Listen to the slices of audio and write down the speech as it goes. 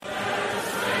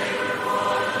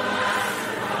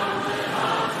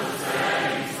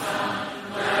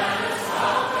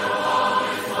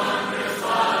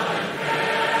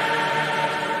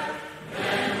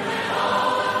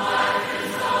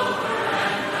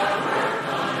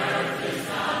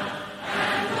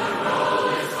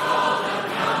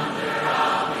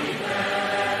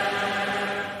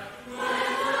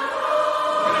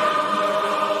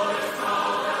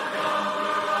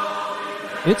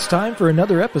It's time for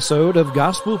another episode of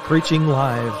Gospel Preaching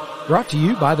Live, brought to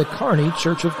you by the Kearney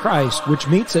Church of Christ, which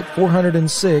meets at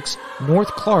 406 North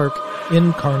Clark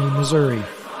in Kearney, Missouri.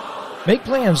 Make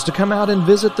plans to come out and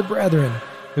visit the brethren,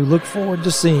 who look forward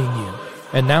to seeing you.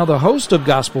 And now the host of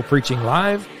Gospel Preaching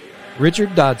Live,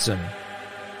 Richard Dodson.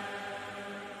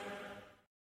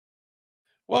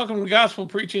 Welcome to Gospel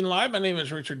Preaching Live. My name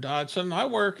is Richard Dodson. I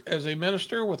work as a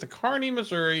minister with the Kearney,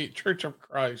 Missouri Church of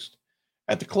Christ.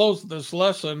 At the close of this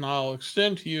lesson, I'll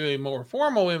extend to you a more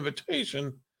formal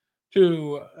invitation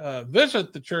to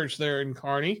visit the church there in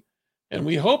Kearney, and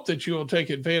we hope that you will take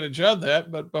advantage of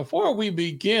that. But before we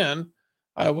begin,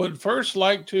 I would first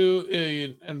like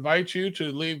to invite you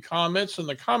to leave comments in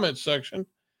the comments section.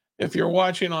 If you're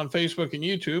watching on Facebook and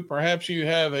YouTube, perhaps you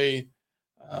have a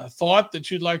thought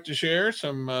that you'd like to share,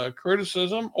 some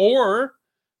criticism, or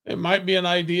it might be an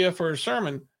idea for a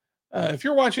sermon. If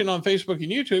you're watching on Facebook and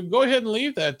YouTube, go ahead and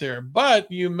leave that there. But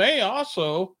you may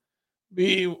also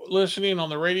be listening on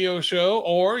the radio show,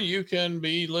 or you can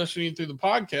be listening through the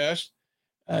podcast.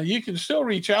 You can still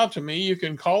reach out to me. You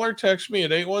can call or text me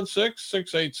at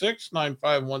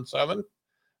 816-686-9517.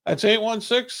 That's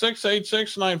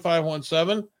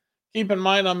 816-686-9517. Keep in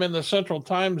mind, I'm in the Central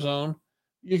Time Zone.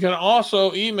 You can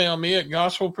also email me at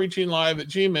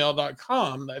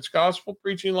gospelpreachinglive@gmail.com. That's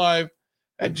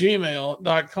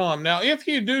gospelpreachinglive@gmail.com. Now, if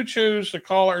you do choose to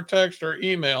call or text or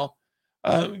email,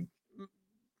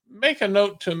 make a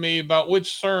note to me about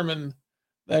which sermon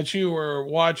that you were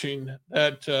watching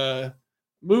that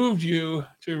moved you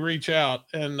to reach out,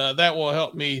 and that will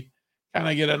help me kind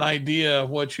of get an idea of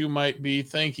what you might be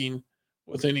thinking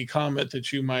with any comment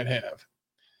that you might have.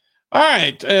 All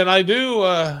right, and I do,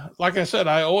 like I said,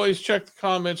 I always check the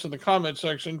comments in the comment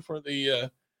section for the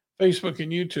Facebook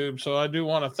and YouTube, so I do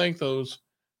want to thank those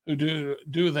who do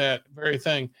that very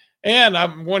thing. And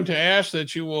I'm going to ask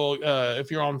that you will,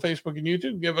 if you're on Facebook and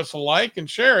YouTube, give us a like and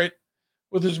share it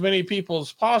with as many people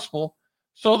as possible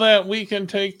so that we can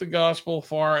take the gospel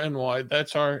far and wide.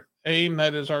 That's our aim.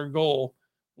 That is our goal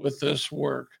with this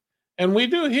work. And we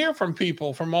do hear from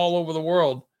people from all over the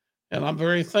world, and I'm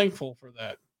very thankful for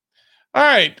that. All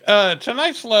right,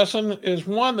 tonight's lesson is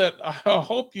one that I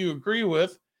hope you agree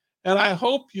with, and I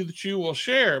hope that you will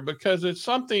share, because it's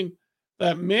something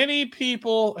that many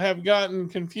people have gotten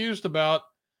confused about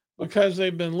because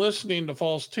they've been listening to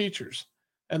false teachers,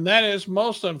 and that is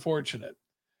most unfortunate.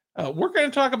 We're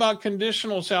going to talk about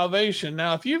conditional salvation.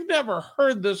 Now, if you've never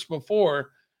heard this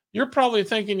before, you're probably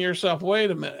thinking to yourself,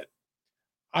 wait a minute,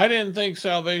 I didn't think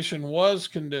salvation was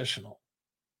conditional.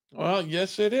 Well,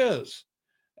 yes, it is.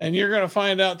 And you're going to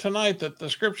find out tonight that the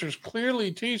scriptures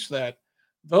clearly teach that.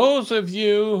 Those of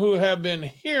you who have been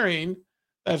hearing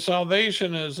that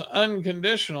salvation is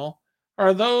unconditional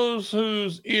are those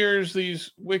whose ears these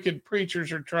wicked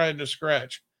preachers are trying to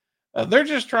scratch. They're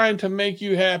just trying to make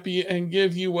you happy and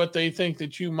give you what they think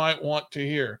that you might want to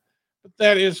hear. But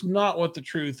that is not what the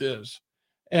truth is.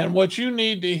 And what you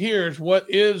need to hear is what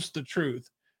is the truth.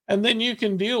 And then you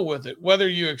can deal with it. Whether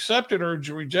you accept it or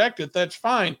reject it, that's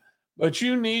fine. But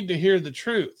you need to hear the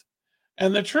truth.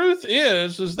 And the truth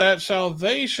is that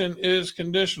salvation is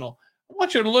conditional. I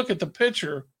want you to look at the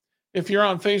picture. If you're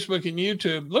on Facebook and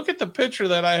YouTube, look at the picture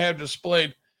that I have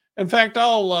displayed. In fact,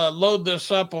 I'll load this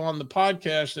up on the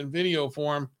podcast in video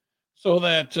form so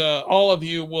that all of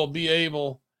you will be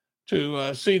able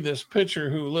to see this picture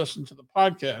who listen to the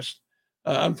podcast.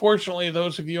 Unfortunately,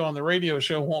 those of you on the radio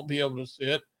show won't be able to see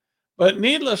it. But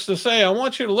needless to say, I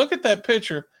want you to look at that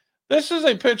picture. This is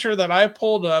a picture that I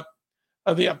pulled up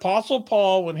of the Apostle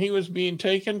Paul when he was being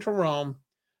taken to Rome.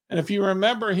 And if you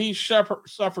remember, he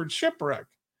suffered shipwreck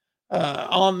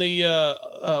on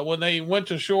the when they went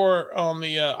to shore on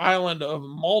the island of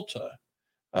Malta.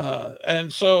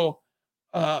 And so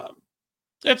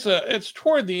it's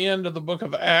toward the end of the book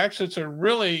of Acts. It's a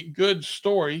really good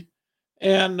story.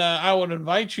 And I would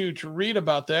invite you to read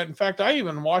about that. In fact, I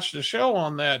even watched a show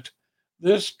on that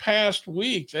this past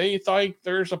week. They think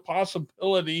there's a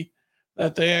possibility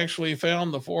that they actually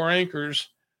found the 4 anchors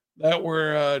that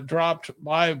were dropped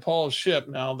by Paul's ship.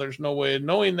 Now, there's no way of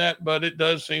knowing that, but it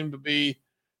does seem to be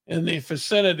in the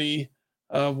vicinity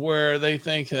of where they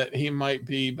think that he might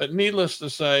be. But needless to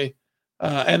say,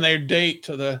 and their date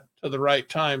to the right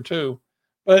time too.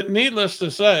 But needless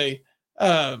to say,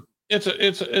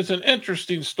 it's an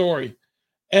interesting story,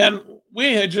 and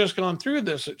we had just gone through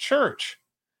this at church.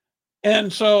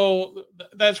 And so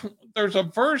there's a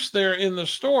verse there in the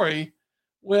story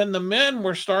when the men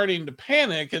were starting to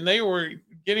panic and they were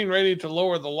getting ready to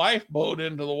lower the lifeboat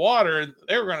into the water, and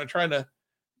they were going to try to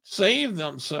save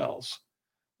themselves.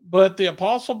 But the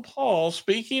Apostle Paul,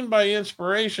 speaking by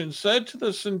inspiration, said to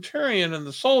the centurion and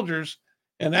the soldiers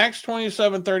in Acts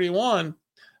 27:31,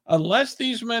 unless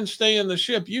these men stay in the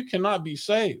ship, you cannot be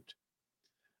saved.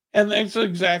 And that's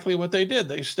exactly what they did.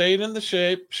 They stayed in the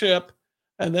ship,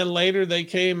 and then later they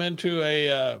came into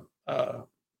a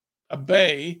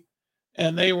bay,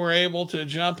 and they were able to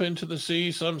jump into the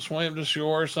sea. Some swam to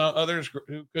shore, some others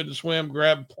who couldn't swim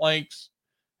grabbed planks,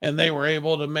 and they were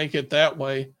able to make it that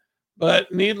way.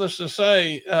 But needless to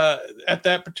say, at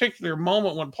that particular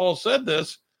moment when Paul said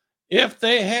this, if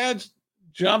they had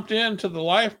jumped into the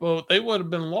lifeboat, they would have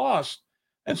been lost.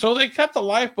 And so they cut the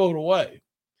lifeboat away.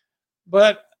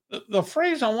 But the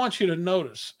phrase I want you to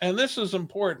notice, and this is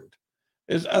important,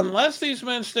 is unless these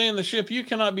men stay in the ship, you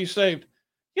cannot be saved.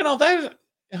 You know, that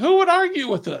who would argue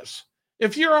with this?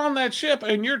 If you're on that ship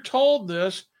and you're told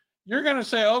this, you're going to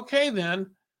say, okay,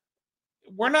 then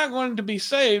we're not going to be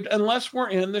saved unless we're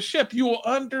in the ship. You will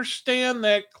understand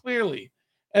that clearly.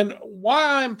 And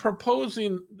why I'm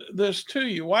proposing this to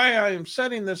you, why I am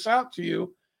setting this out to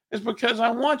you, is because I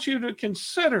want you to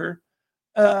consider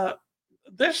uh,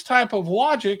 this type of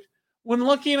logic when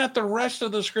looking at the rest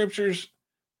of the scriptures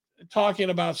talking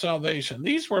about salvation.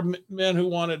 These were men who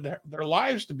wanted their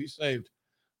lives to be saved.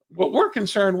 What we're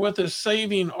concerned with is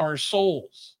saving our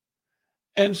souls.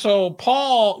 And so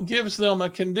Paul gives them a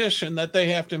condition that they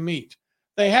have to meet.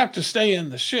 They have to stay in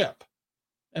the ship.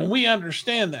 And we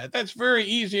understand that. That's very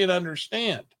easy to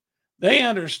understand. They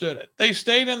understood it. They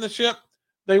stayed in the ship,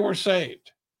 they were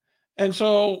saved. And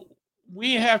so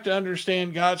we have to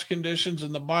understand God's conditions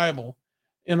in the Bible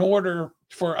in order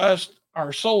for us,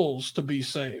 our souls, to be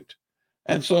saved.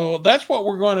 And so that's what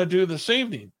we're going to do this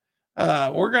evening.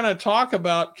 We're going to talk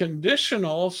about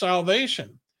conditional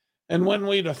salvation. And when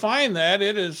we define that,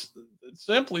 it is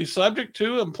simply subject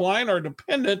to, implying, or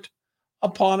dependent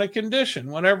upon a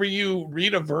condition. Whenever you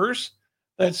read a verse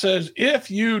that says, if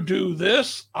you do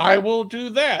this, I will do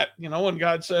that. You know, when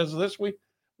God says this,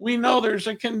 we know there's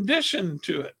a condition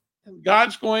to it.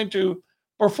 God's going to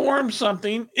perform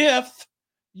something if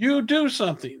you do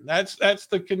something. That's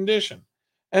the condition.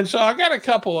 And so I got a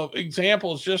couple of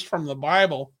examples just from the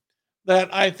Bible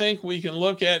that I think we can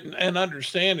look at and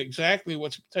understand exactly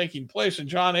what's taking place. In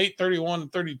John 8:31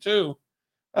 and 32,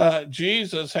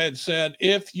 Jesus had said,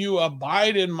 if you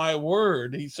abide in my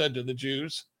word, he said to the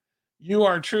Jews, you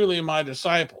are truly my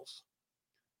disciples,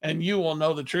 and you will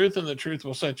know the truth, and the truth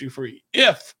will set you free.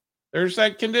 If, there's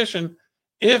that condition,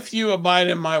 if you abide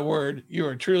in my word, you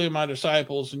are truly my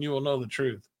disciples, and you will know the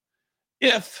truth.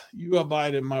 If you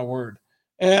abide in my word.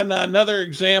 And another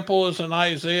example is in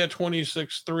Isaiah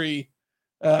 26:3,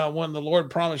 when the Lord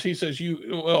promised, he says,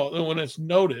 when it's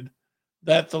noted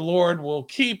that the Lord will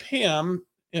keep him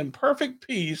in perfect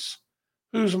peace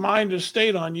whose mind is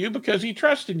stayed on you because he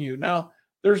trusts in you. Now,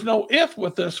 there's no if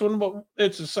with this one, but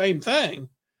it's the same thing.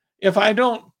 If I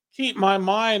don't keep my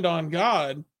mind on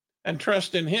God and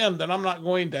trust in him, then I'm not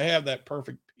going to have that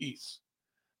perfect peace.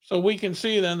 So we can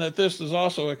see then that this is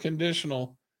also a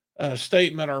conditional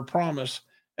statement or promise.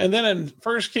 And then in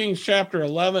 1 Kings chapter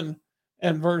 11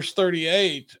 and verse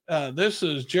 38, this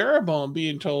is Jeroboam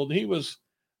being told he was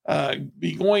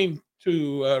be going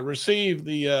to receive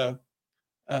the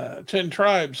 10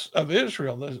 tribes of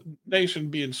Israel, the nation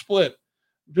being split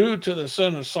due to the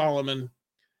sin of Solomon.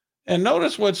 And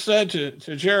notice what's said to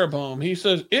Jeroboam. He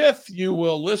says, if you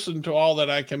will listen to all that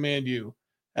I command you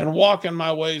and walk in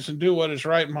my ways and do what is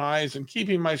right in my eyes and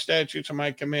keeping my statutes and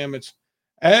my commandments,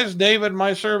 as David,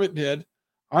 my servant, did,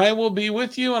 I will be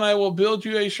with you and I will build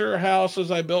you a sure house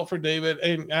as I built for David,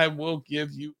 and I will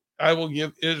give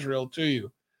Israel to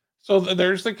you. So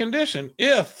there's the condition.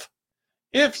 If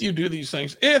you do these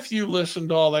things, if you listen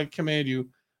to all that I command you,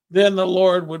 then the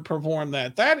Lord would perform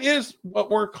that. That is what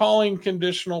we're calling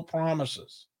conditional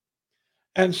promises.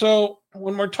 And so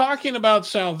when we're talking about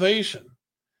salvation,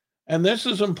 and this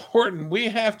is important, we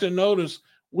have to notice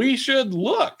we should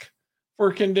look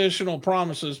for conditional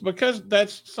promises because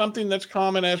that's something that's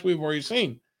common, as we've already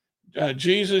seen.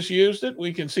 Jesus used it.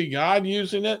 We can see God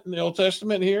using it in the Old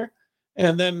Testament here.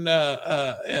 And then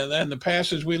the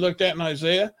passage we looked at in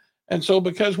Isaiah. And so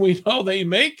because we know they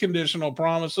make conditional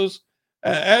promises,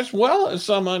 as well as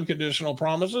some unconditional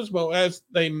promises, but as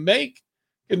they make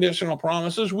conditional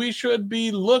promises, we should be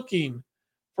looking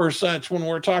for such when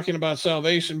we're talking about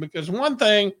salvation. Because one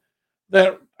thing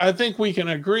that I think we can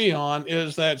agree on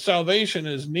is that salvation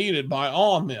is needed by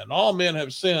all men. All men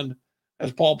have sinned,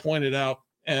 as Paul pointed out,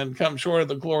 and come short of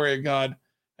the glory of God.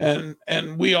 And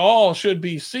we all should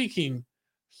be seeking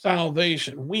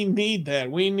salvation. We need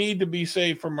that. We need to be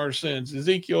saved from our sins.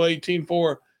 Ezekiel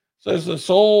 18:4 says, the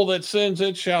soul that sins,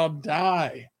 it shall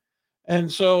die. And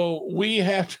so we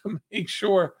have to make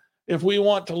sure if we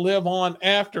want to live on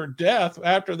after death,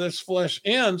 after this flesh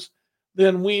ends,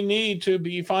 then we need to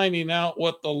be finding out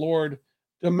what the Lord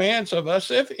demands of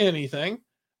us, if anything.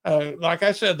 Like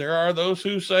I said, there are those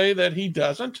who say that he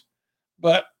doesn't,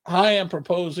 but I am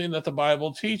proposing that the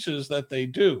Bible teaches that they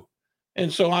do.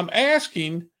 And so I'm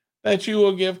asking that you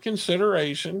will give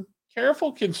consideration,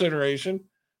 careful consideration,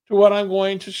 to what I'm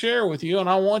going to share with you. And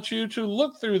I want you to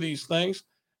look through these things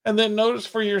and then notice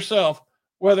for yourself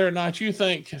whether or not you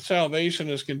think salvation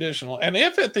is conditional. And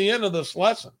if at the end of this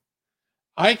lesson,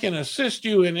 I can assist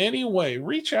you in any way,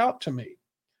 reach out to me.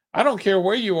 I don't care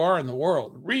where you are in the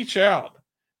world, reach out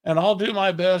and I'll do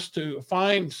my best to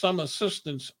find some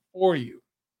assistance for you.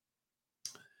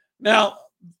 Now,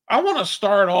 I want to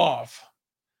start off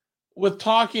with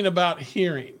talking about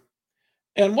hearing.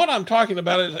 And what I'm talking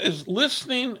about is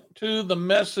listening to the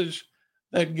message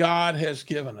that God has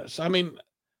given us. I mean,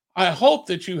 I hope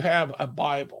that you have a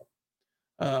Bible.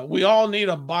 We all need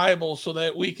a Bible so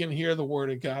that we can hear the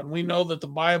Word of God. We know that the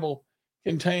Bible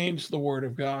contains the Word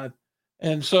of God.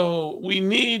 And so we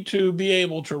need to be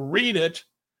able to read it.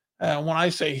 When I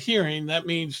say hearing, that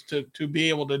means to be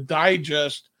able to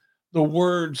digest the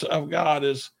words of God.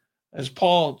 As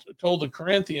Paul told the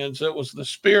Corinthians, it was the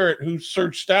Spirit who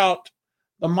searched out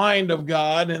the mind of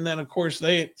God. And then, of course,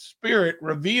 the Spirit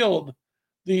revealed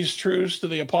these truths to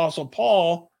the Apostle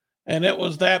Paul. And it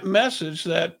was that message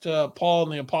that Paul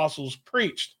and the apostles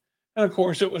preached. And of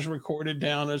course, it was recorded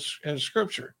down as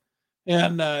scripture.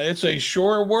 And it's a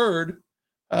sure word.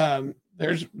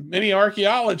 There's many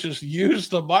archaeologists use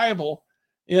the Bible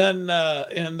in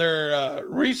their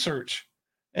research,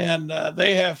 and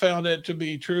they have found it to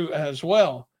be true as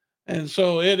well. And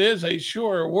so it is a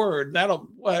sure word.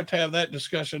 We'll have to have that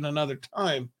discussion another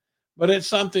time, but it's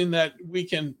something that we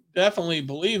can definitely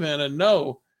believe in and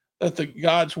know that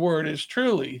God's word is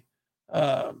truly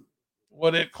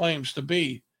what it claims to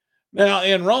be. Now,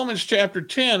 in Romans chapter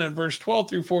 10 and verse 12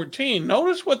 through 14,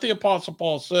 notice what the Apostle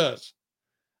Paul says.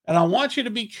 And I want you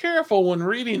to be careful when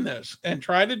reading this and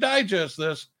try to digest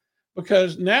this,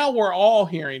 because now we're all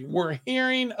hearing. We're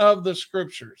hearing of the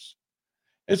scriptures.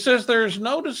 It says there's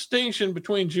no distinction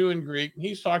between Jew and Greek.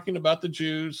 He's talking about the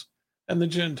Jews and the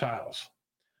Gentiles.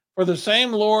 For the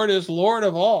same Lord is Lord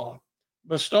of all,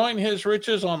 bestowing his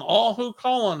riches on all who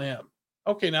call on him.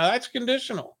 Okay, now that's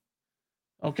conditional.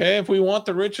 Okay, if we want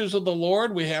the riches of the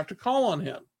Lord, we have to call on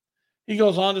him. He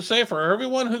goes on to say, for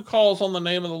everyone who calls on the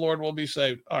name of the Lord will be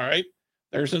saved. All right,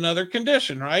 there's another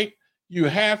condition, right? You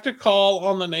have to call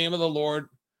on the name of the Lord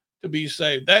to be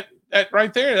saved. That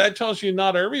right there, that tells you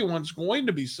not everyone's going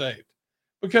to be saved,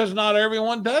 because not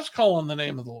everyone does call on the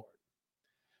name of the Lord.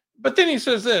 But then he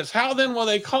says this, how then will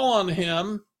they call on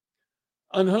him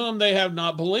on whom they have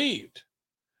not believed?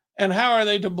 And how are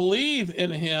they to believe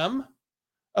in him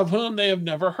of whom they have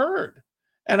never heard?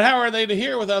 And how are they to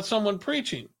hear without someone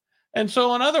preaching? And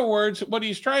so, in other words, what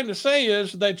he's trying to say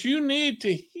is that you need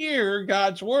to hear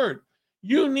God's word.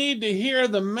 You need to hear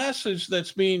the message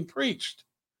that's being preached.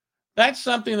 That's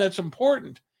something that's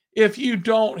important. If you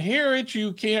don't hear it,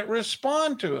 you can't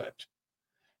respond to it.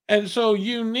 And so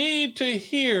you need to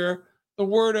hear the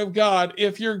word of God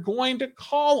if you're going to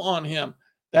call on him.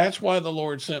 That's why the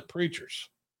Lord sent preachers,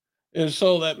 is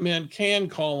so that men can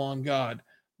call on God.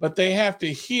 But they have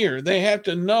to hear, they have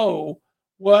to know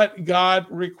what God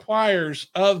requires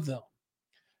of them.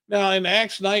 Now, in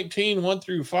Acts 19, 1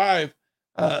 through 5,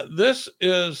 this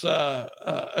is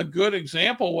a good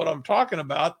example of what I'm talking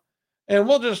about. And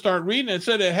we'll just start reading. It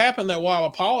said it happened that while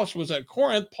Apollos was at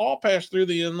Corinth, Paul passed through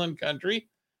the inland country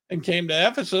and came to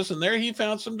Ephesus, and there he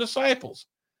found some disciples.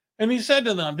 And he said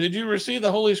to them, did you receive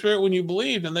the Holy Spirit when you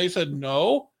believed? And they said,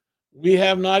 no, we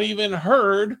have not even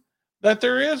heard that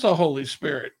there is a Holy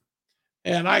Spirit.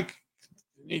 And I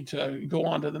need to go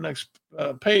on to the next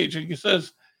page. And he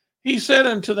says, he said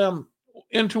unto them,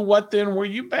 into what then were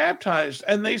you baptized?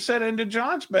 And they said, into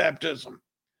John's baptism.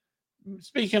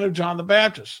 Speaking of John the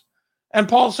Baptist. And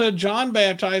Paul said, John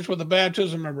baptized with the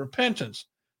baptism of repentance,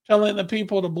 telling the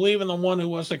people to believe in the one who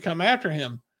was to come after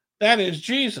him. That is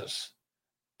Jesus.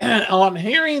 And on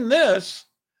hearing this,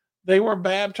 they were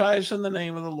baptized in the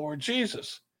name of the Lord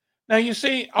Jesus. Now, you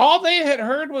see, all they had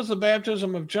heard was the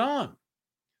baptism of John.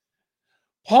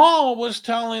 Paul was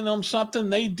telling them something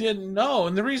they didn't know.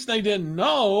 And the reason they didn't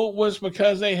know was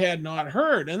because they had not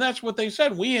heard. And that's what they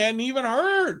said. We hadn't even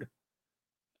heard,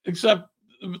 except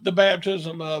the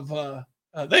baptism of,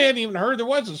 they hadn't even heard there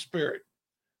was a spirit.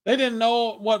 They didn't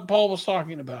know what Paul was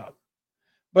talking about.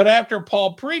 But after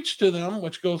Paul preached to them,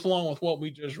 which goes along with what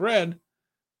we just read,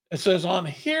 it says, on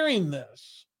hearing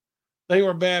this, they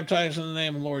were baptized in the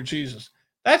name of the Lord Jesus.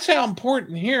 That's how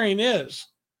important hearing is.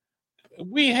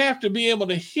 We have to be able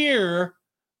to hear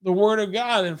the word of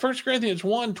God. In 1 Corinthians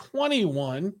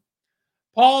 1:21,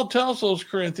 Paul tells those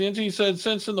Corinthians, he said,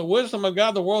 since in the wisdom of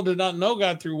God, the world did not know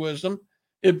God through wisdom,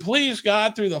 it pleased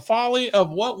God through the folly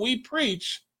of what we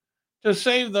preach to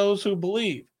save those who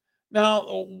believe.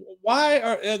 Now,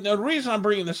 and the reason I'm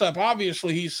bringing this up,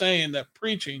 obviously he's saying that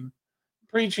preaching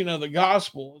of the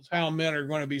gospel is how men are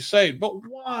going to be saved. But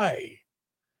why?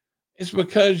 It's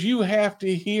because you have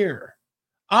to hear.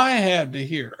 I have to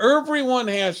hear. Everyone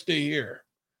has to hear.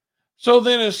 So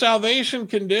then is salvation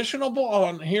conditional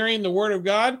on hearing the word of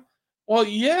God? Well,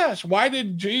 yes. Why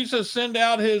did Jesus send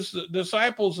out his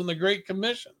disciples in the Great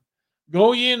Commission?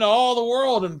 Go ye into all the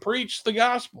world and preach the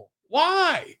gospel.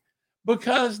 Why?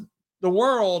 Because the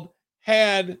world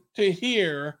had to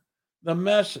hear the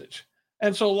message.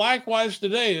 And so likewise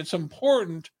today, it's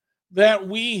important that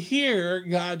we hear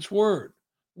God's word.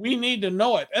 We need to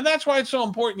know it. And that's why it's so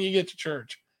important you get to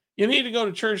church. You need to go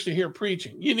to church to hear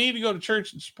preaching. You need to go to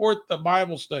church and support the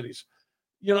Bible studies.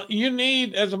 You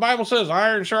need, as the Bible says,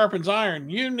 iron sharpens iron.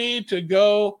 You need to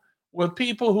go with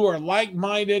people who are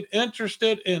like-minded,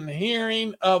 interested in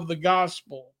hearing of the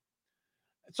gospel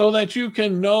so that you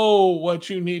can know what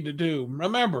you need to do.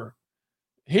 Remember,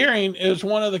 hearing is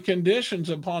one of the conditions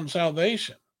upon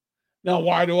salvation. Now,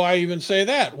 why do I even say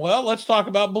that? Well, let's talk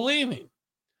about believing.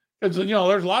 Because,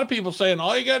 there's a lot of people saying,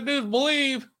 all you got to do is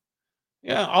believe.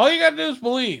 Yeah, all you got to do is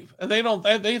believe. And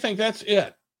they think that's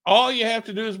it. All you have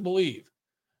to do is believe.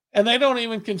 And they don't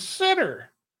even consider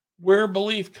where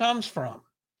belief comes from.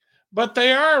 But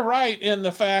they are right in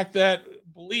the fact that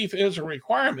belief is a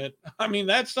requirement. I mean,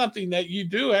 that's something that you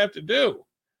do have to do.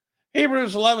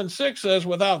 Hebrews 11:6 says,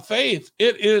 without faith,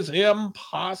 it is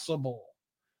impossible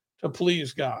to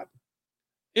please God.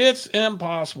 It's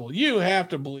impossible. You have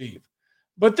to believe.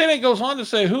 But then it goes on to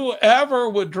say, whoever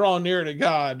would draw near to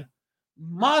God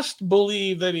must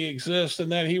believe that he exists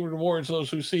and that he rewards those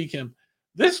who seek him.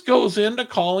 This goes into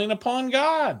calling upon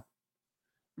God.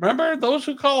 Remember, those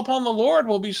who call upon the Lord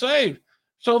will be saved.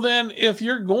 So then if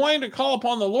you're going to call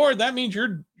upon the Lord, that means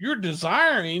you're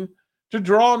desiring to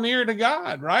draw near to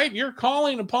God, right? You're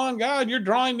calling upon God, you're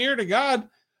drawing near to God.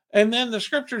 And then the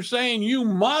scripture's saying you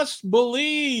must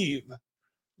believe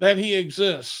that he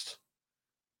exists.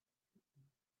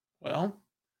 Well,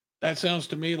 that sounds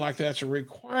to me like that's a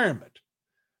requirement.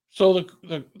 So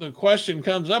the question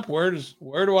comes up,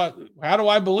 how do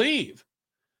I believe?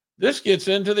 This gets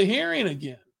into the hearing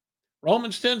again.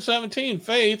 Romans 10:17,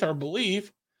 faith or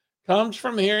belief comes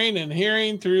from hearing and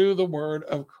hearing through the word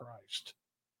of Christ.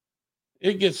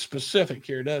 It gets specific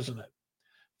here, doesn't it?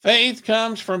 Faith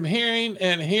comes from hearing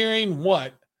and hearing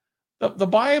what? The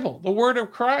Bible, the word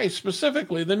of Christ,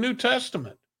 specifically the New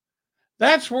Testament.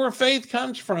 That's where faith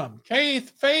comes from.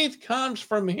 Faith comes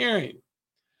from hearing.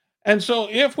 And so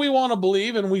if we want to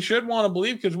believe, and we should want to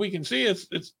believe because we can see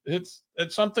it's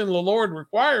something the Lord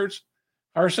requires,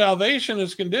 our salvation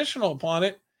is conditional upon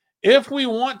it. If we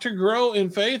want to grow in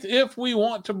faith, if we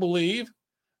want to believe,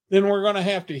 then we're going to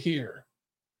have to hear.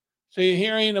 See,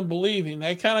 hearing and believing,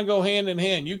 they kind of go hand in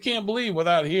hand. You can't believe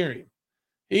without hearing.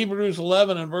 Hebrews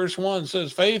 11 and verse 1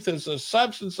 says, faith is the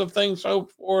substance of things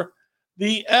hoped for,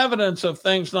 the evidence of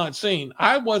things not seen.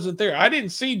 I wasn't there. I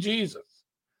didn't see Jesus.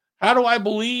 How do I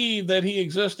believe that he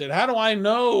existed? How do I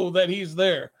know that he's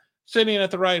there sitting at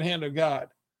the right hand of God?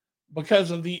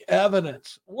 Because of the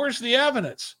evidence. Where's the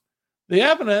evidence? The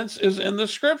evidence is in the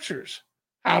scriptures.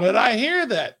 How did I hear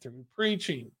that? Through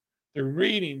preaching, through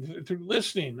reading, through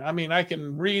listening. I mean, I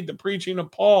can read the preaching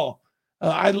of Paul.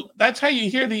 That's how you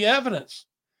hear the evidence.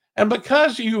 And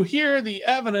because you hear the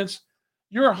evidence,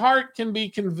 your heart can be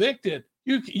convicted.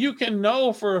 You can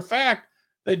know for a fact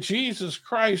that Jesus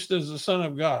Christ is the Son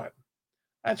of God.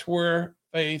 That's where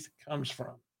faith comes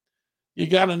from. You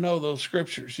got to know those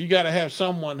scriptures. You got to have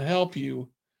someone help you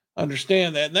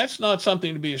understand that. And that's not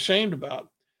something to be ashamed about.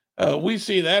 We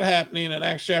see that happening in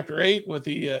Acts chapter 8 with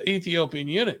the Ethiopian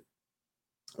eunuch.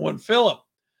 When Philip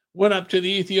went up to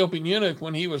the Ethiopian eunuch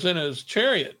when he was in his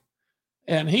chariot,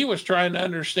 and he was trying to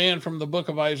understand from the book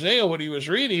of Isaiah what he was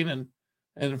reading.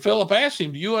 And Philip asked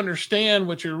him, do you understand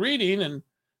what you're reading?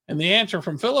 And the answer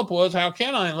from Philip was, how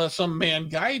can I unless some man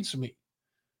guides me?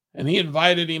 And he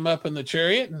invited him up in the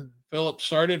chariot, and Philip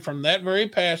started from that very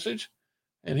passage,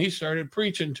 and he started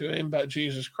preaching to him about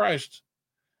Jesus Christ.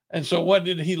 And so what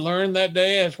did he learn that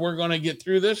day? As we're going to get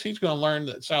through this, he's going to learn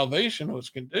that salvation was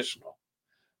conditional.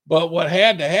 But what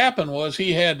had to happen was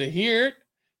he had to hear it,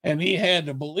 and he had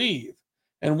to believe.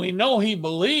 And we know he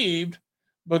believed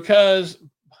because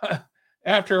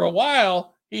after a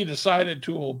while, he decided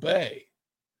to obey.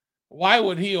 Why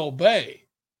would he obey?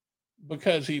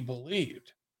 because he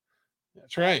believed.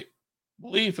 That's right.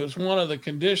 Belief is one of the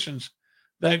conditions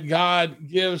that God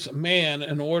gives man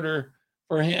in order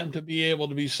for him to be able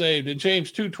to be saved. In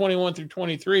James 2:21 through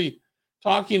 23,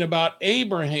 talking about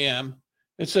Abraham,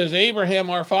 it says, Abraham,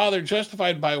 our father,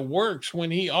 justified by works when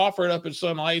he offered up his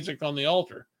son Isaac on the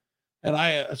altar. And I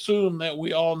assume that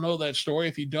we all know that story.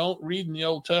 If you don't, read in the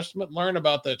Old Testament, learn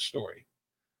about that story.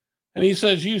 And he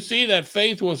says, you see that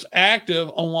faith was active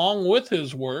along with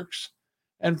his works,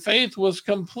 and faith was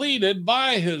completed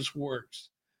by his works.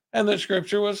 And the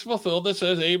scripture was fulfilled that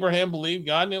says, Abraham believed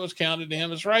God, and it was counted to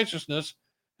him as righteousness,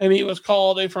 and he was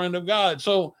called a friend of God.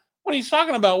 So when he's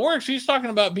talking about works, he's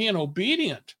talking about being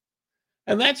obedient.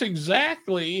 And that's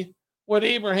exactly what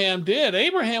Abraham did.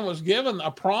 Abraham was given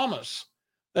a promise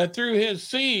that through his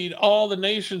seed, all the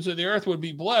nations of the earth would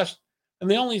be blessed. And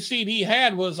the only seed he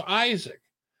had was Isaac.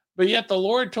 But yet the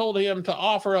Lord told him to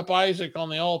offer up Isaac on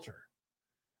the altar.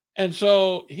 And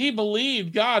so he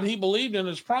believed God, he believed in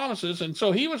his promises. And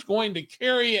so he was going to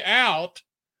carry out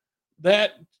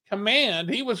that command.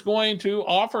 He was going to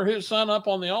offer his son up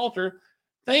on the altar,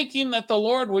 thinking that the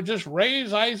Lord would just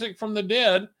raise Isaac from the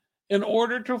dead in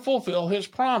order to fulfill his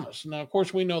promise. Now, of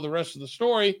course, we know the rest of the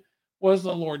story was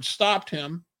the Lord stopped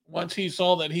him. Once he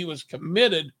saw that he was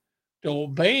committed to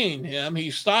obeying him, he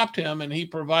stopped him and he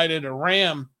provided a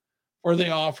ram for the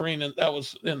offering, and that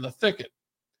was in the thicket.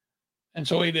 And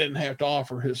so he didn't have to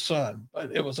offer his son,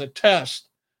 but it was a test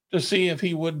to see if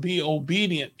he would be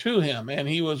obedient to him, and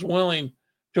he was willing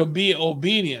to be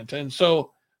obedient. And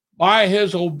so by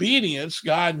his obedience,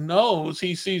 God knows,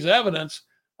 he sees evidence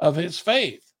of his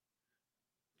faith.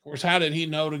 Of course, how did he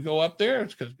know to go up there?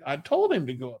 It's because God told him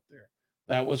to go up there.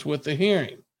 That was with the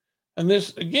hearing. And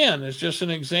this, again, is just an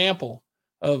example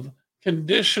of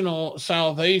conditional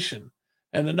salvation.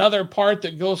 And another part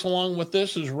that goes along with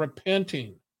this is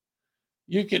repenting.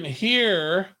 You can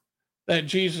hear that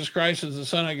Jesus Christ is the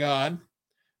Son of God,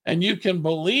 and you can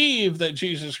believe that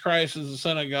Jesus Christ is the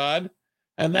Son of God,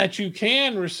 and that you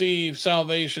can receive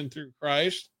salvation through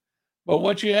Christ. But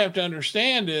what you have to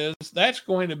understand is that's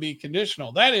going to be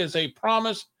conditional. That is a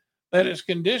promise that is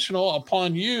conditional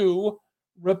upon you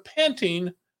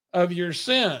repenting of your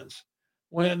sins.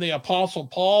 When the Apostle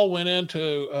Paul went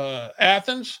into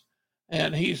Athens,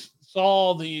 and he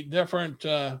saw the different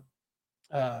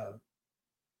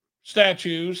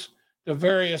statues to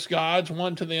various gods,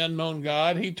 one to the unknown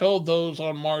God, he told those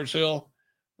on Mars Hill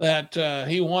that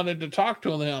he wanted to talk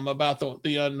to them about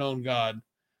the unknown God.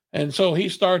 And so he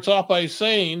starts off by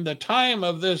saying the time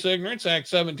of this ignorance, Acts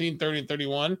 17, 30 and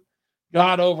 31,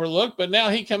 God overlooked, but now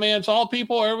he commands all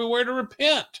people everywhere to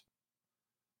repent.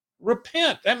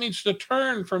 Repent. That means to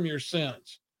turn from your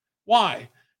sins. Why?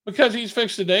 Because he's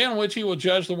fixed a day on which he will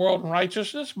judge the world in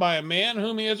righteousness by a man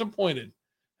whom he has appointed.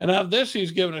 And of this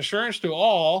he's given assurance to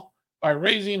all by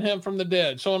raising him from the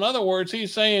dead. So in other words,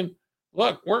 he's saying,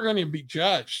 look, we're going to be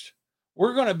judged.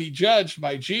 We're going to be judged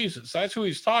by Jesus. That's who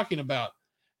he's talking about.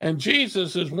 And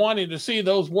Jesus is wanting to see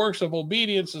those works of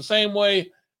obedience the same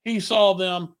way he saw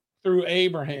them through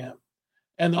Abraham.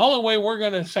 And the only way we're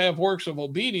going to have works of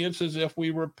obedience is if we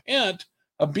repent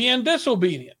of being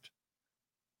disobedient.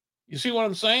 You see what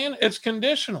I'm saying? It's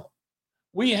conditional.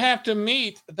 We have to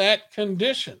meet that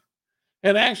condition.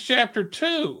 In Acts chapter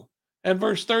 2 and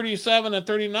verse 37 and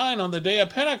 39, on the day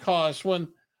of Pentecost, when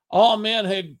all men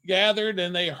had gathered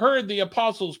and they heard the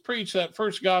apostles preach that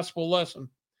first gospel lesson,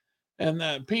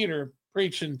 and Peter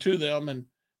preaching to them,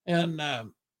 and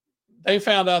they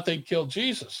found out they'd killed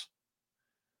Jesus.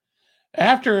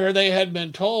 After they had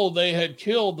been told they had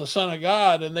killed the Son of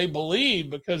God, and they believed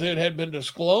because it had been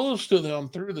disclosed to them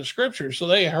through the scriptures. So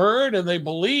they heard and they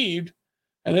believed,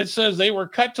 and it says they were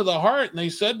cut to the heart, and they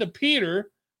said to Peter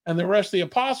and the rest of the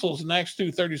apostles in Acts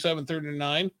 2, 37,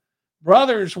 39,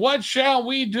 brothers, what shall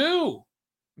we do?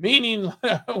 Meaning,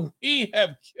 we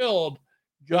have killed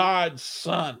God's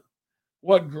Son.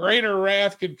 What greater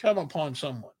wrath could come upon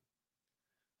someone?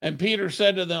 And Peter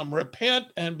said to them, repent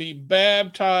and be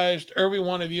baptized, every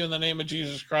one of you, in the name of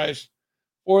Jesus Christ,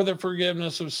 for the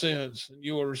forgiveness of sins. And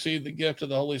you will receive the gift of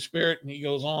the Holy Spirit. And he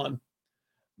goes on.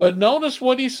 But notice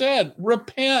what he said,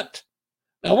 repent.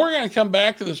 Now, we're going to come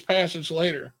back to this passage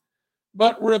later.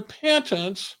 But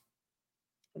repentance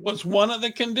was one of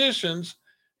the conditions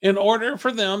in order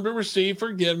for them to receive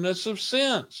forgiveness of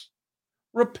sins.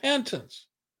 Repentance.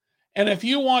 And if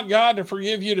you want God to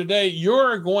forgive you today,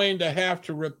 you're going to have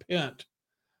to repent.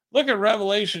 Look at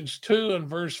Revelations 2 and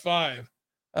verse 5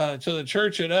 to the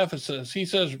church at Ephesus. He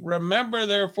says, remember,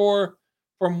 therefore,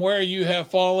 from where you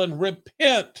have fallen,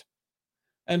 repent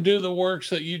and do the works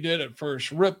that you did at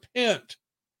first. Repent.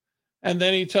 And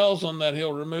then he tells them that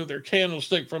he'll remove their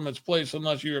candlestick from its place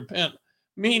unless you repent,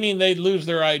 meaning they'd lose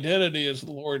their identity as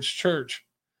the Lord's church.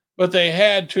 But they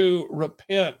had to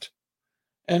repent.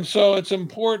 And so it's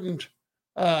important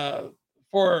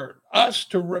for us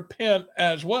to repent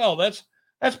as well. That's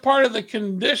part of the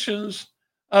conditions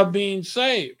of being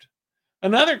saved.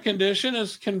 Another condition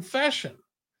is confession.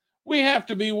 We have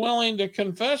to be willing to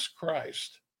confess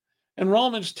Christ. In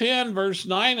Romans 10, verse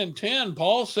 9 and 10,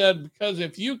 Paul said, because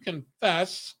if you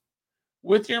confess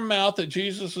with your mouth that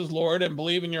Jesus is Lord and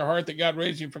believe in your heart that God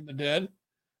raised you from the dead,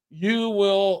 you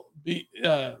will be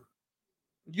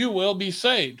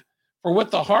saved. For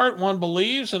with the heart one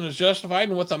believes and is justified,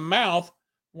 and with the mouth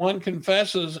one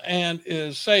confesses and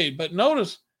is saved. But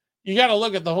notice, you got to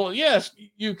look at the whole. Yes,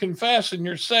 you confess and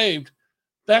you're saved.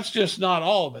 That's just not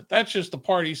all of it. That's just the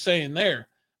part he's saying there,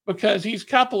 because he's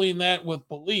coupling that with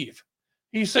belief.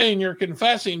 He's saying you're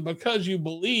confessing because you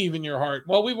believe in your heart.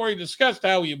 Well, we've already discussed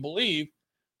how you believe,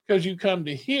 because you come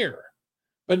to hear.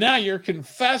 But now you're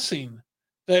confessing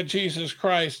that Jesus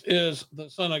Christ is the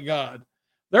Son of God.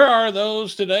 There are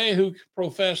those today who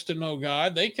profess to know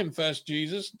God. They confess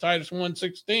Jesus, Titus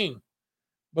 1:16,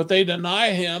 but they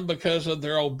deny him because of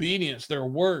their obedience, their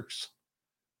works.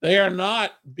 They are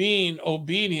not being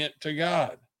obedient to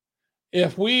God.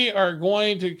 If we are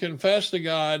going to confess to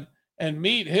God and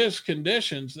meet his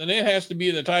conditions, then it has to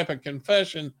be the type of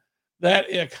confession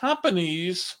that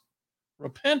accompanies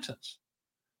repentance.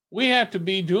 We have to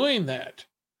be doing that.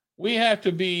 We have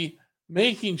to be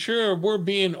making sure we're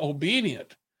being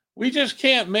obedient. We just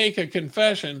can't make a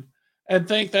confession and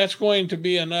think that's going to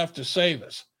be enough to save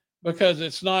us, because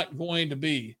it's not going to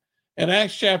be. In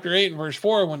Acts chapter 8 and verse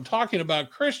 4, when talking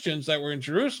about Christians that were in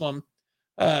Jerusalem,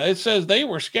 it says they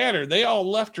were scattered. They all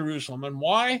left Jerusalem. And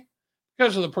why?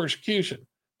 Because of the persecution.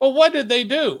 But what did they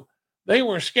do? They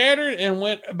were scattered and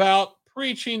went about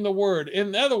preaching the word.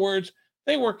 In other words,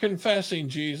 they were confessing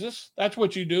Jesus. That's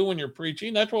what you do when you're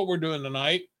preaching. That's what we're doing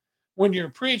tonight. When you're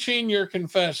preaching, you're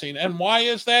confessing. And why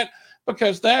is that?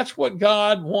 Because that's what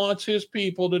God wants his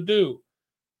people to do.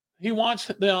 He wants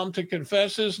them to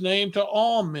confess his name to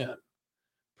all men,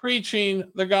 preaching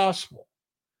the gospel.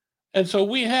 And so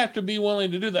we have to be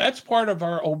willing to do that. That's part of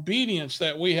our obedience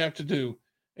that we have to do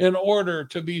in order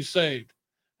to be saved.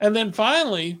 And then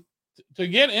finally, to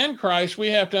get in Christ, we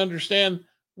have to understand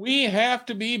we have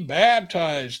to be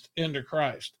baptized into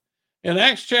Christ. In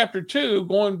Acts chapter 2,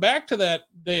 going back to that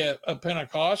day of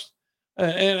Pentecost, in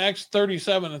Acts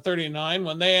 37 and 39,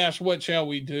 when they asked, what shall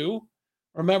we do?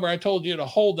 Remember, I told you to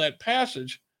hold that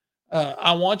passage.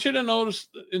 I want you to notice,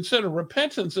 instead of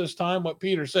repentance this time, what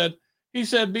Peter said, he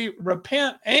said,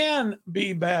 repent and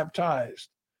be baptized,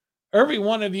 every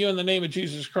one of you, in the name of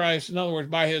Jesus Christ, in other words,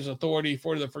 by his authority,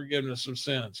 for the forgiveness of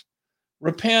sins.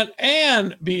 Repent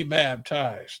and be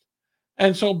baptized.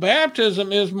 And so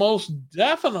baptism is most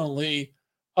definitely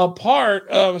a part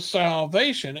of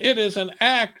salvation. It is an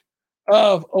act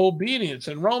of obedience.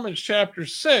 In Romans chapter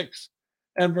 6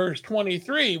 and verse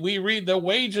 23, we read, the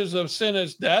wages of sin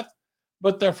is death,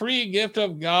 but the free gift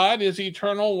of God is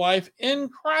eternal life in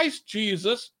Christ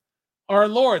Jesus our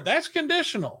Lord. That's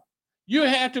conditional. You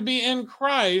have to be in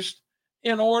Christ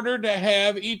in order to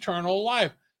have eternal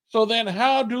life. So then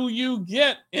how do you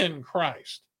get in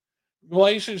Christ?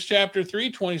 Galatians chapter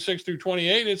 3, 26 through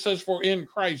 28, it says, for in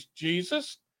Christ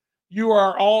Jesus, you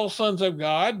are all sons of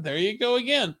God. There you go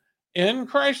again. In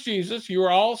Christ Jesus, you are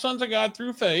all sons of God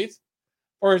through faith.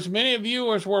 For as many of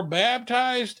you as were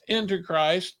baptized into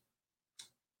Christ,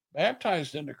 have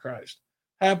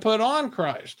put on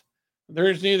Christ. There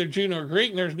is neither Jew nor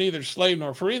Greek, and there's neither slave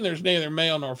nor free, and there's neither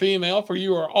male nor female, for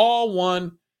you are all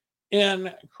one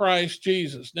in Christ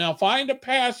Jesus. Now find a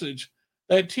passage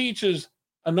that teaches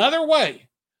another way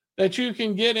that you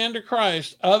can get into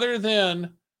Christ other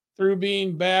than through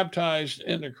being baptized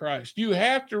into Christ. You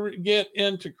have to get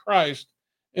into Christ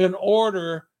in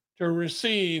order to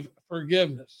receive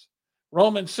forgiveness.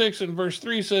 Romans 6 and verse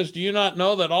 3 says, do you not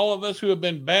know that all of us who have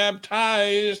been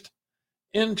baptized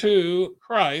into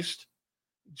Christ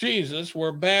Jesus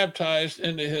were baptized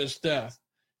into his death?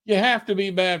 You have to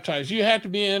be baptized. You have to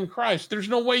be in Christ. There's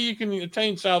no way you can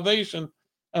attain salvation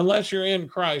unless you're in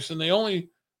Christ. And the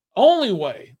only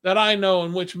way that I know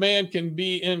in which man can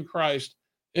be in Christ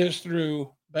is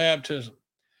through baptism.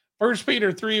 1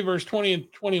 Peter 3, verse 20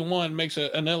 and 21 makes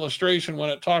an illustration when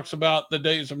it talks about the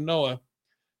days of Noah,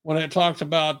 when it talks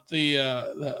about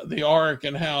the ark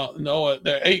and how Noah,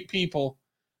 the 8 people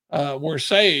were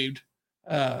saved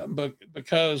but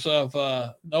because of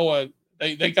Noah.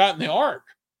 They got in the ark.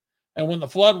 And when the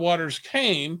flood waters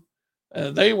came,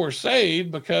 they were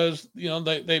saved because,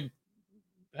 they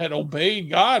had obeyed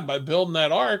God by building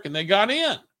that ark, and they got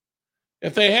in.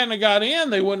 If they hadn't got in,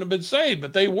 they wouldn't have been saved,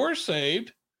 but they were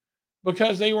saved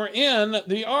because they were in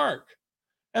the ark.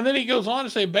 And then he goes on to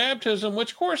say, baptism,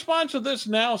 which corresponds to this,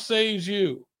 now saves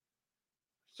you.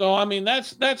 So, I mean,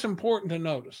 that's important to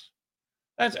notice.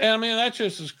 That's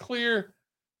just as clear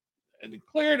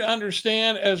to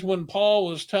understand as when Paul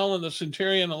was telling the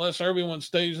centurion, unless everyone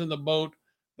stays in the boat,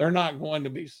 they're not going to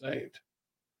be saved.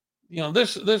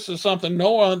 This is something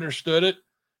Noah understood it.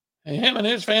 And him and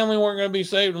his family weren't going to be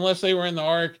saved unless they were in the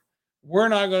ark. We're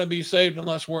not going to be saved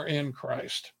unless we're in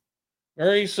Christ.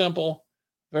 Very simple,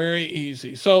 very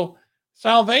easy. So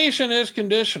salvation is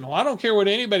conditional. I don't care what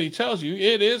anybody tells you.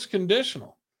 It is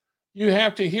conditional. You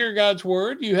have to hear God's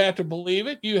word. You have to believe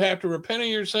it. You have to repent of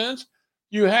your sins.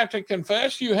 You have to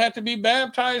confess. You have to be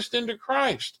baptized into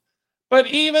Christ. But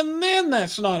even then,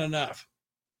 that's not enough.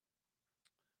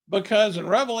 Because in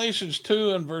Revelations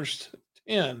 2 and verse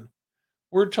 10,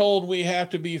 we're told we have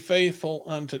to be faithful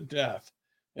unto death.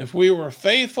 If we were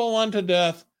faithful unto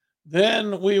death,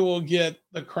 then we will get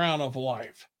the crown of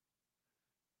life.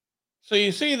 So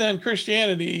you see, then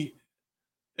Christianity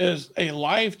is a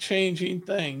life-changing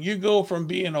thing. You go from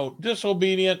being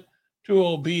disobedient to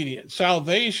obedient.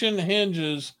 Salvation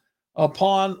hinges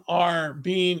upon our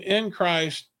being in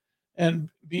Christ and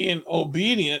being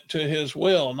obedient to his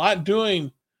will, not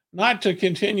to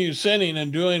continue sinning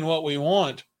and doing what we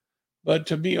want, but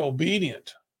to be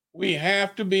obedient. We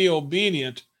have to be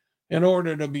obedient in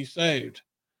order to be saved.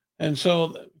 And so,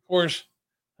 of course,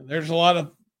 there's a lot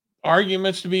of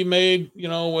arguments to be made,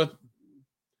 with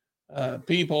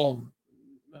people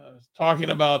talking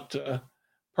about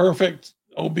perfect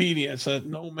obedience, that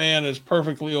no man is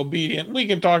perfectly obedient. We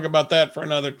can talk about that for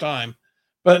another time.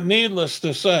 But needless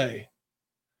to say,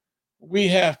 we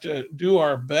have to do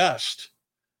our best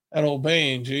at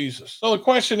obeying Jesus. So the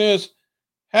question is,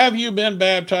 have you been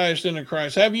baptized into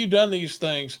Christ? Have you done these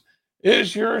things?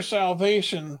 Is your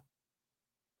salvation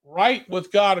right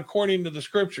with God according to the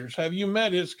scriptures? Have you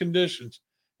met his conditions?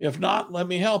 If not, let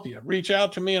me help you. Reach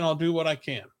out to me and I'll do what I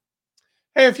can.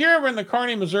 Hey, if you're ever in the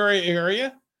Kearney, Missouri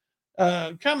area,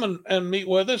 come and meet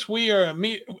with us. We are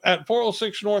at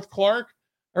 406 North Clark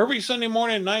every Sunday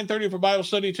morning at 9:30 for Bible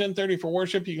study, 10:30 for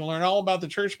worship. You can learn all about the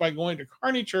church by going to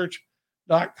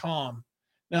kearneychurch.com.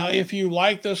 Now, if you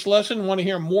like this lesson, want to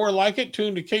hear more like it,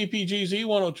 tune to KPGZ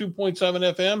 102.7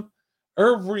 FM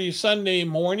every Sunday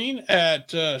morning at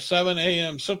 7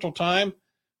 a.m. Central Time.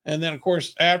 And then, of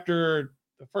course, after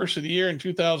the first of the year in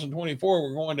 2024,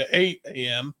 we're going to 8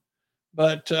 a.m.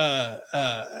 But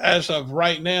as of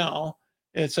right now,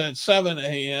 it's at 7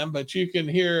 a.m. But you can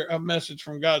hear a message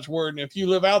from God's Word. And if you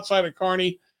live outside of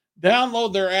Kearney,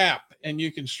 download their app and you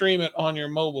can stream it on your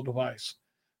mobile device.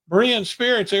 Berean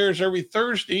Spirits airs every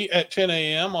Thursday at 10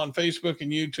 a.m. on Facebook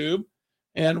and YouTube.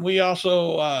 And we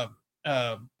also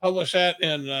publish that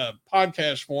in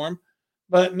podcast form.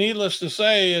 But needless to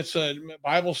say, it's a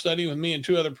Bible study with me and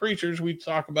two other preachers. We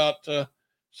talk about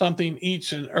something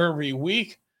each and every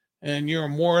week. And you're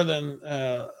more than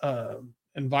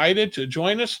invited to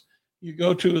join us. You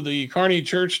go to the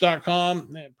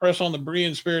kearneychurch.com and press on the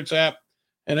Berean Spirits app,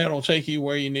 and it'll take you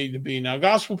where you need to be. Now,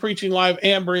 Gospel Preaching Live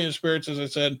and Berean Spirits, as I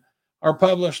said, are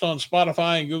published on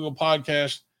Spotify and Google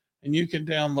Podcasts, and you can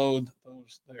download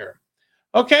those there.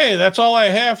 Okay, that's all I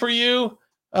have for you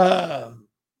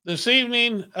this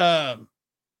evening.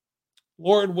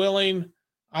 Lord willing,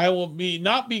 I will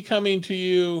not be coming to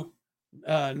you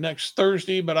next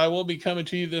Thursday, but I will be coming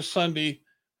to you this Sunday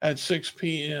at 6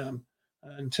 p.m.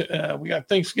 And we got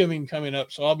Thanksgiving coming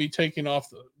up, so I'll be taking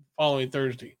off the following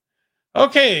Thursday.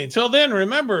 Okay, until then,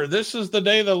 remember, this is the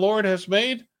day the Lord has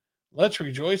made. Let's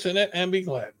rejoice in it and be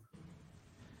glad.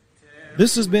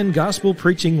 This has been Gospel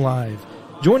Preaching Live.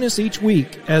 Join us each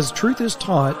week as truth is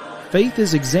taught, faith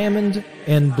is examined,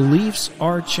 and beliefs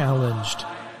are challenged.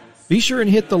 Be sure and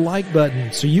hit the like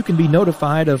button so you can be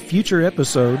notified of future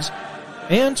episodes.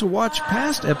 And to watch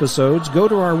past episodes, go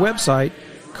to our website,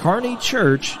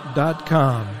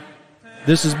 kearneychurch.com.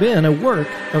 This has been a work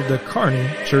of the Kearney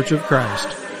Church of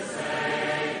Christ.